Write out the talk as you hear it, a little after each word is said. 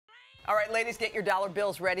All right, ladies, get your dollar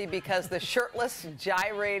bills ready because the shirtless,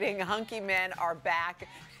 gyrating, hunky men are back,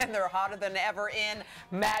 and they're hotter than ever in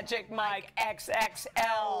Magic Mike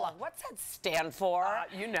XXL. What's that stand for?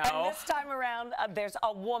 You know. And this time around, there's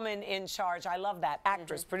a woman in charge. I love that.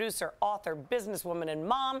 Actress, producer, author, businesswoman, and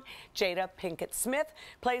mom, Jada Pinkett Smith,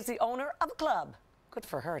 plays the owner of a club. Good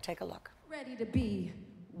for her. Take a look. Ready to be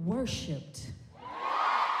worshipped.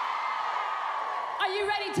 Are you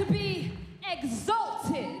ready to be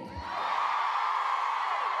exalted?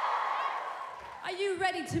 Are you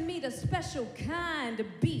ready to meet a special kind of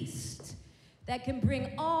beast that can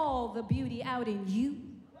bring all the beauty out in you?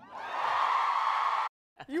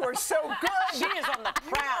 You are so good. She is on the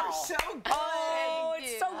prowl. You are so good. Oh,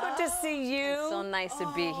 it's so good to see you. It's so nice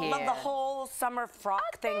to be here. Love the whole summer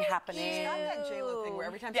frock thing happening. She's got that J-Lo thing where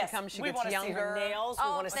every time she comes, she gets younger. We want to see her nails. We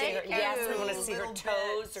want to see her. Yes, we want to see her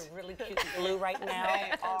toes. They're really cute and blue right now.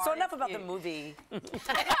 So enough about the movie.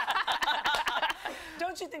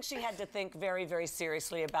 Don't you think she had to think very, very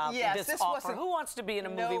seriously about this offer? Who wants to be in a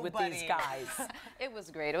movie with these guys? It was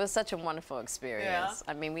great. It was such a wonderful experience.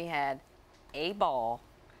 Yeah. I mean, we had a ball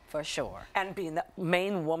for sure. And being the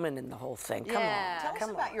main woman in the whole thing. Come on. Tell us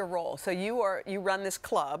about your role. So you run this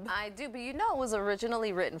club. I do, but you know it was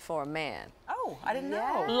originally written for a man. Oh, I didn't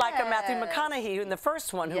know. Like a Matthew McConaughey in the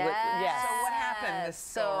first one. Yes. So what happened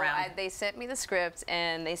this go around? They sent me the script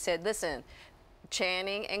and they said, listen,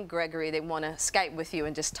 Channing and Gregory, they want to Skype with you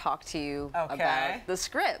and just talk to you about the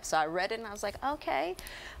script. So I read it and I was like, okay,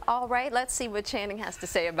 all right, let's see what Channing has to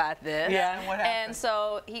say about this. Yeah, and what happened? And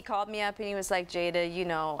so he called me up and he was like, Jada, you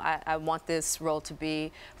know, I want this role to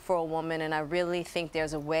be for a woman, and I really think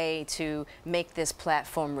there's a way to make this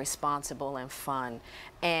platform responsible and fun.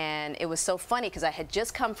 And it was so funny because I had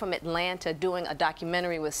just come from Atlanta doing a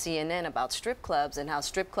documentary with CNN about strip clubs and how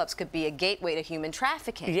strip clubs could be a gateway to human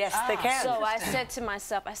trafficking. Yes, they can. So I said to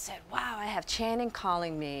myself, I said, wow, I have Channing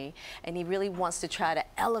calling me, and he really wants to try to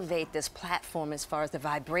elevate this platform as far as the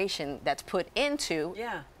vibration that's put into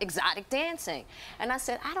exotic dancing. And I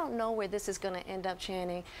said, I don't know where this is going to end up,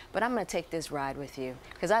 Channing, but I'm going to take this ride with you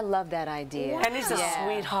because I love that idea. And he's a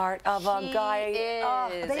sweetheart of a guy. They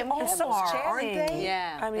all are, aren't they?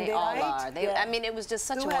 Yeah. I mean, they all are. I mean, it was just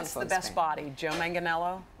such a wonderful experience. Who has the best body, Joe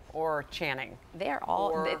Manganiello or Channing? They're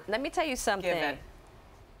all. Let me tell you something.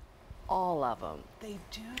 All of them. They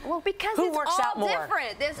do? Well, because Who it's works all out more?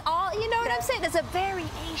 different. There's all, you know what I'm saying? There's a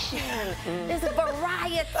variation. There's a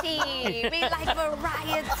variety. We like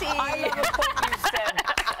variety. I love a quote you said.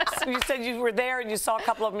 You said you were there and you saw a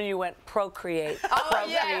couple of them and you went, procreate,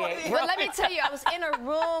 procreate. Yeah. But let me tell you, I was in a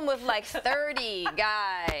room with like 30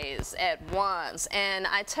 guys at once. And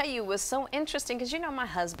I tell you, it was so interesting because, you know, my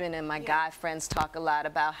husband and my guy friends talk a lot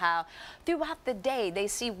about how throughout the day they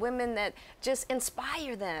see women that just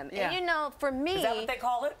inspire them. And, you know, for me. Is that what they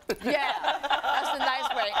call it? Yeah, that's a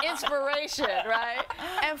nice way. Inspiration, right?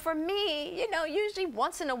 And for me, you know, usually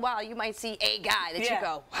once in a while you might see a guy that you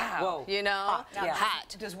go, wow, you know,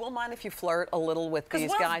 hot. Does Will mind if you flirt a little with these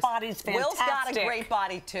Will's guys? body's fantastic. Will's got a great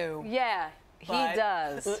body too. Yeah, he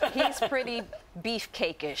does. He's pretty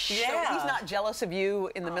beefcake-ish. Yeah. So he's not jealous of you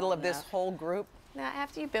in the middle of this whole group? Now,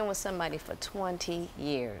 after you've been with somebody for 20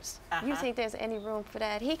 years, you think there's any room for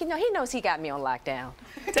that? He knows he got me on lockdown.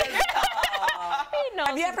 He knows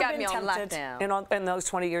Have you ever got been me on tempted lockdown. in those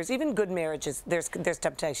 20 years? Even good marriages, there's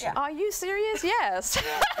temptation. Are you serious? Yes.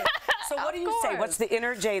 So what do you say? What's the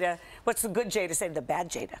inner Jada? What's the good Jada say to the bad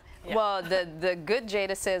Jada? Well, the good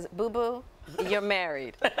Jada says, boo-boo, you're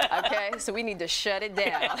married, okay? So we need to shut it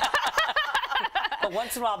down. But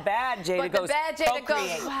once in a while, bad Jada goes, bad Jada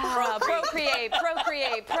procreate. goes, wow, procreate,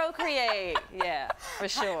 procreate, procreate. Yeah, for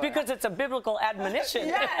sure. Because it's a biblical admonition.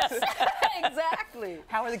 Yes, exactly.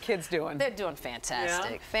 How are the kids doing? They're doing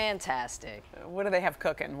fantastic, fantastic. What do they have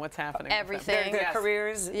cooking? What's happening? Everything. Their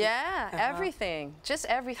careers. Yeah, everything. Just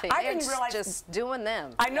everything. I didn't realize just doing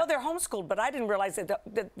them. I know they're homeschooled, but I didn't realize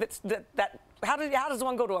that how does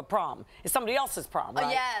one go to a prom? It's somebody else's prom, right? Oh,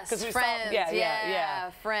 yes,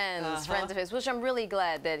 friends. Friends of his, which I'm really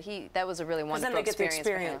glad that was a really wonderful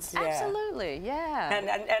experience. Absolutely, yeah.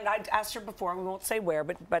 And I asked her before, we won't say where,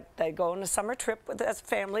 but they go on a summer trip with as a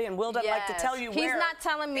family, and Will doesn't like to tell you where. He's not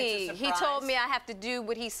telling me. He told me I have to do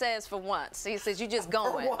what he says for once. He says, you just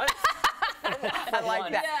going. I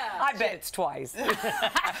like that. Yeah. I bet it's twice.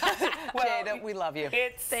 Well, Jada, we love you.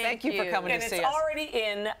 Thank you for coming to see us. And it's already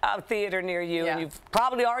in a theater near you, and you've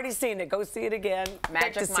probably already seen it. Go see it again.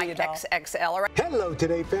 Magic Mike XXL. Hello,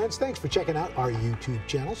 Today fans. Thanks for checking out our YouTube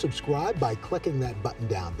channel. Subscribe by clicking that button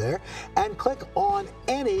down there, and click on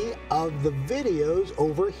any of the videos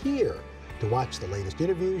over here to watch the latest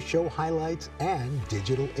interviews, show highlights, and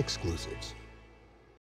digital exclusives.